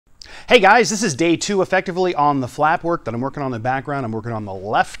Hey guys, this is day 2 effectively on the flap work that I'm working on in the background. I'm working on the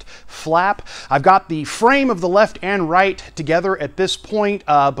left flap. I've got the frame of the left and right together at this point,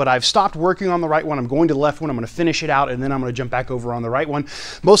 but I've stopped working on the right one. I'm going to the left one. I'm going to finish it out, and then I'm going to jump back over on the right one.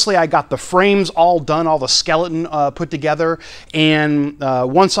 Mostly I got the frames all done, all the skeleton put together, and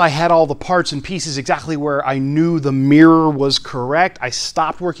once I had all the parts and pieces exactly where I knew the mirror was correct, I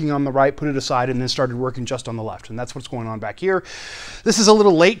stopped working on the right, put it aside, and then started working just on the left, and that's what's going on back here. This is a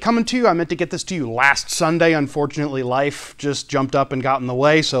little late coming to you. I meant to get this to you last Sunday. Unfortunately, life just jumped up and got in the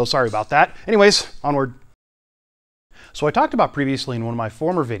way, so sorry about that. Anyways, onward. So I talked about previously in one of my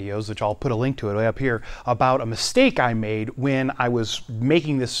former videos, which I'll put a link to it way up here, about a mistake I made when I was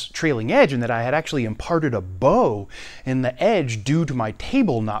making this trailing edge, and that I had actually imparted a bow in the edge due to my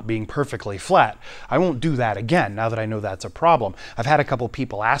table not being perfectly flat. I won't do that again now that I know that's a problem. I've had a couple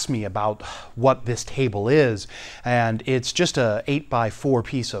people ask me about what this table is, and it's just a 8x4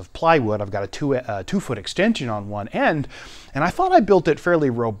 piece of plywood. I've got a 2-foot extension on one end, and I thought I built it fairly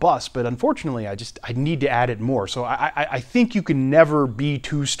robust, but unfortunately I need to add it more. So I think you can never be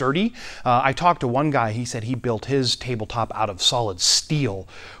too sturdy. I talked to one guy, he said he built his tabletop out of solid steel,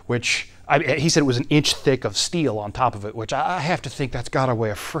 which he said it was an inch thick of steel on top of it, which I have to think that's gotta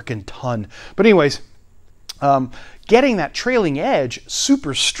weigh a frickin' ton. But anyways, getting that trailing edge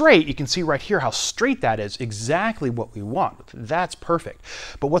super straight, you can see right here how straight that is, exactly what we want. That's perfect.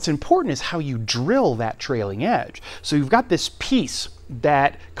 But what's important is how you drill that trailing edge. So you've got this piece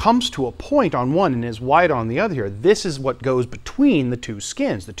that comes to a point on one and is wide on the other here. This is what goes between the two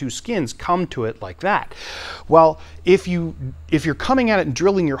skins. The two skins come to it like that. Well, if you're coming at it and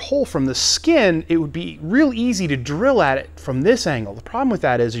drilling your hole from the skin, it would be real easy to drill at it from this angle. The problem with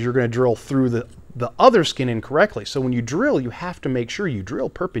that is you're going to drill through the other skin incorrectly. So when you drill, you have to make sure you drill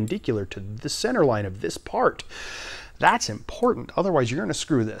perpendicular to the center line of this part. That's important. Otherwise, you're going to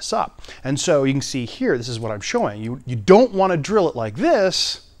screw this up. And so you can see here, this is what I'm showing. You don't want to drill it like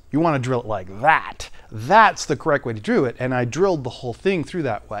this. You want to drill it like that. That's the correct way to do it. And I drilled the whole thing through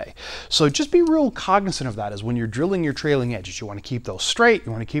that way. So just be real cognizant of that, as when you're drilling your trailing edges, you want to keep those straight,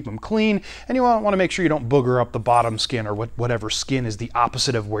 you want to keep them clean, and you want to make sure you don't booger up the bottom skin, or whatever skin is the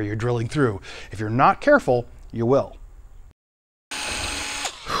opposite of where you're drilling through. If you're not careful, you will.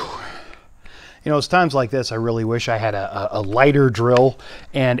 You know, it's times like this I really wish I had a lighter drill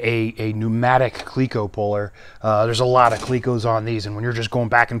and a pneumatic cleco puller. There's a lot of clecos on these, and when you're just going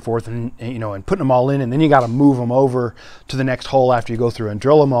back and forth and and putting them all in, and then you got to move them over to the next hole after you go through and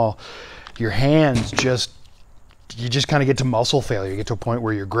drill them all, your hands you just kind of get to muscle failure. You get to a point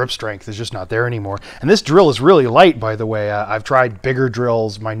where your grip strength is just not there anymore. And this drill is really light, by the way. I've tried bigger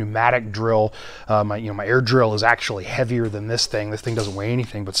drills. My pneumatic drill, my air drill is actually heavier than this thing. This thing doesn't weigh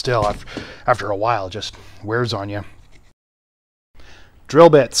anything, but still, after a while, it just wears on you. Drill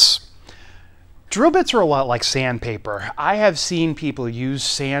bits. Drill bits are a lot like sandpaper. I have seen people use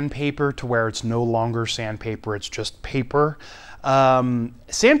sandpaper to where it's no longer sandpaper, it's just paper.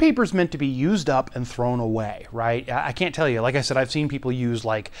 Sandpaper is meant to be used up and thrown away, right? I can't tell you. Like I said, I've seen people use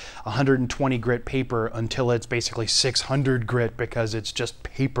like 120 grit paper until it's basically 600 grit because it's just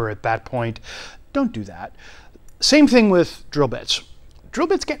paper at that point. Don't do that. Same thing with drill bits. Drill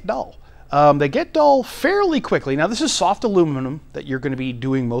bits get dull. They get dull fairly quickly. Now, this is soft aluminum that you're going to be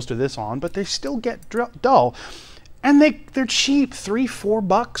doing most of this on, but they still get dull. And they're cheap,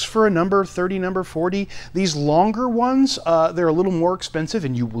 $3-4 for a number 30, number 40. These longer ones, they're a little more expensive,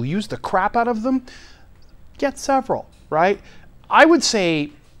 and you will use the crap out of them. Get several, right? I would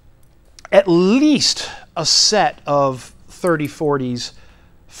say at least a set of 30-40s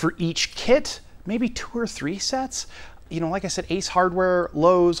for each kit, maybe 2 or 3 sets. Like I said, Ace Hardware,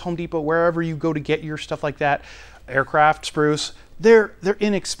 Lowe's, Home Depot, wherever you go to get your stuff like that, Aircraft, Spruce, they're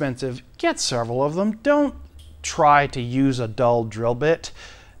inexpensive. Get several of them. Don't try to use a dull drill bit.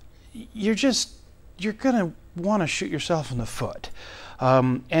 You're gonna want to shoot yourself in the foot.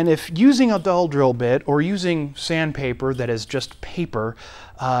 And if using a dull drill bit or using sandpaper that is just paper,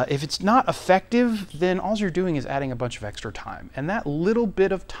 if it's not effective, then all you're doing is adding a bunch of extra time. And that little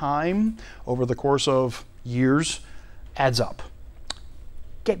bit of time over the course of years adds up.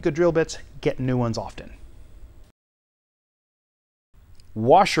 Get good drill bits, get new ones often.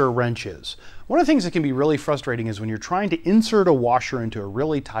 Washer wrenches. One of the things that can be really frustrating is when you're trying to insert a washer into a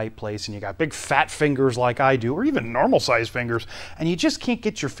really tight place and you got big fat fingers like I do, or even normal size fingers, and you just can't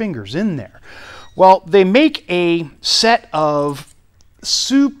get your fingers in there. Well, they make a set of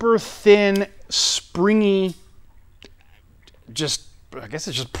super thin, springy, just I guess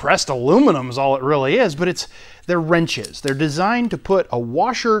it's just pressed aluminum is all it really is, but they're wrenches. They're designed to put a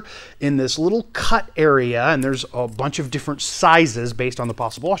washer in this little cut area, and there's a bunch of different sizes based on the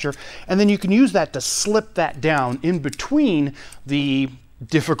possible washer, and then you can use that to slip that down in between the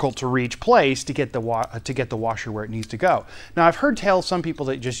difficult to reach place to get the washer where it needs to go. Now, I've heard tell some people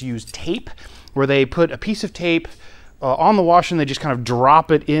that just use tape, where they put a piece of tape on the washer and they just kind of drop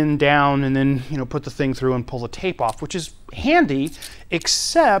it in down and then, you know, put the thing through and pull the tape off, which is handy,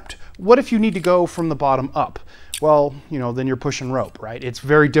 except what if you need to go from the bottom up? Well, you know, then you're pushing rope, right? It's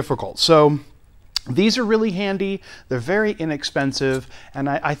very difficult. So these are really handy. They're very inexpensive, and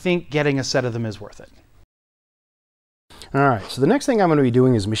I think getting a set of them is worth it. All right, so the next thing I'm going to be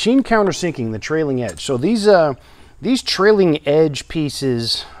doing is machine countersinking the trailing edge. So these trailing edge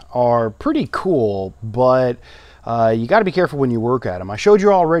pieces are pretty cool, but you got to be careful when you work at them. I showed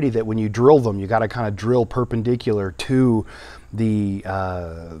you already that when you drill them, you got to kind of drill perpendicular to the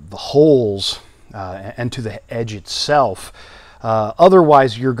holes and to the edge itself.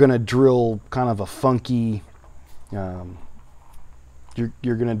 Otherwise, you're going to drill kind of a funky.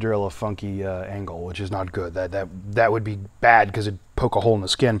 You're going to drill a funky angle, which is not good. That would be bad because it'd poke a hole in the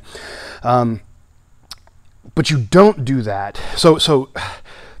skin. But you don't do that. So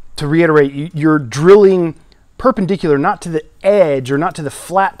to reiterate, you're drilling perpendicular, not to the edge or not to the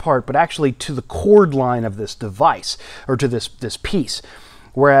flat part, but actually to the cord line of this device or to this piece.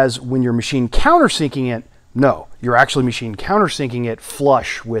 Whereas when you're machine countersinking it, no, you're actually machine countersinking it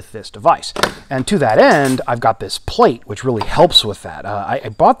flush with this device. And to that end, I've got this plate, which really helps with that. I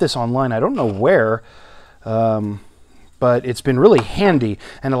bought this online, I don't know where, but it's been really handy,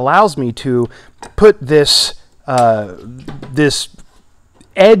 and it allows me to put this, this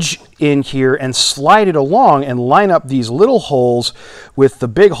edge in here and slide it along and line up these little holes with the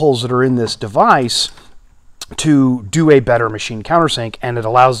big holes that are in this device to do a better machine countersink, and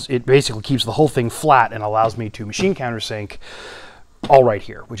it basically keeps the whole thing flat and allows me to machine countersink all right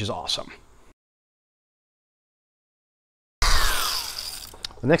here, which is awesome.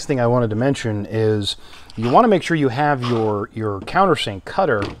 The next thing I wanted to mention is you want to make sure you have your countersink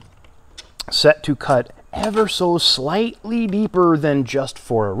cutter set to cut ever so slightly deeper than just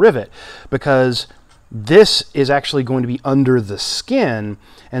for a rivet, because this is actually going to be under the skin,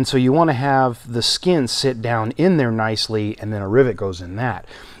 and so you want to have the skin sit down in there nicely, and then a rivet goes in that.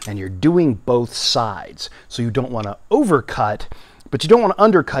 And you're doing both sides, so you don't want to overcut, but you don't want to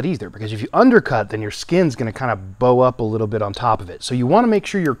undercut either, because if you undercut, then your skin's going to kind of bow up a little bit on top of it. So you want to make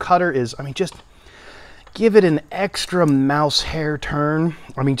sure your cutter is, I mean, just give it an extra mouse hair turn.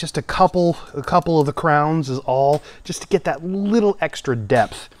 I mean, just a couple of the crowns is all, just to get that little extra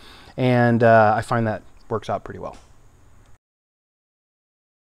depth. And I find that works out pretty well.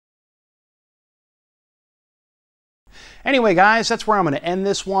 Anyway, guys, that's where I'm going to end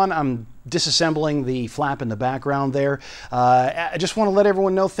this one. I'm disassembling the flap in the background there. I just want to let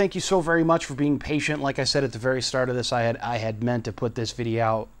everyone know, thank you so very much for being patient. Like I said at the very start of this, I had meant to put this video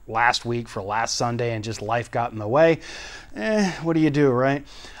out last week for last Sunday, and just life got in the way. What do you do, right?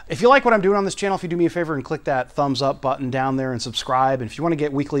 If you like what I'm doing on this channel, if you do me a favor and click that thumbs up button down there and subscribe. And if you want to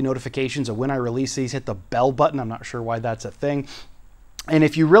get weekly notifications of when I release these, hit the bell button. I'm not sure why that's a thing. And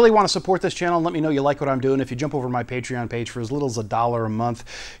if you really want to support this channel and let me know you like what I'm doing, if you jump over to my Patreon page for as little as $1 a month,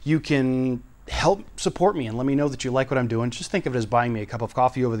 you can help support me and let me know that you like what I'm doing. Just think of it as buying me a cup of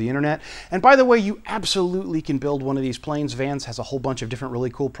coffee over the internet. And by the way, you absolutely can build one of these planes. Vans has a whole bunch of different really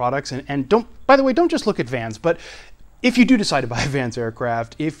cool products. And by the way, don't just look at Vans, but if you do decide to buy a Vans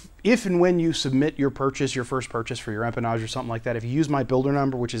aircraft, if and when you submit your purchase, your first purchase for your empennage or something like that, if you use my builder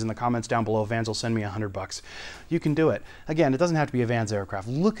number, which is in the comments down below, Vans will send me $100. You can do it. Again, it doesn't have to be a Vans aircraft.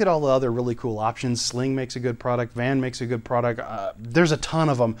 Look at all the other really cool options. Sling makes a good product. Van makes a good product. There's a ton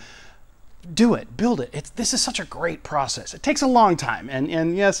of them. Do it. Build it. This is such a great process. It takes a long time.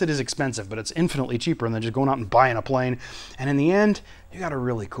 And yes, it is expensive, but it's infinitely cheaper than just going out and buying a plane. And in the end, you got a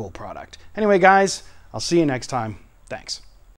really cool product. Anyway, guys, I'll see you next time. Thanks.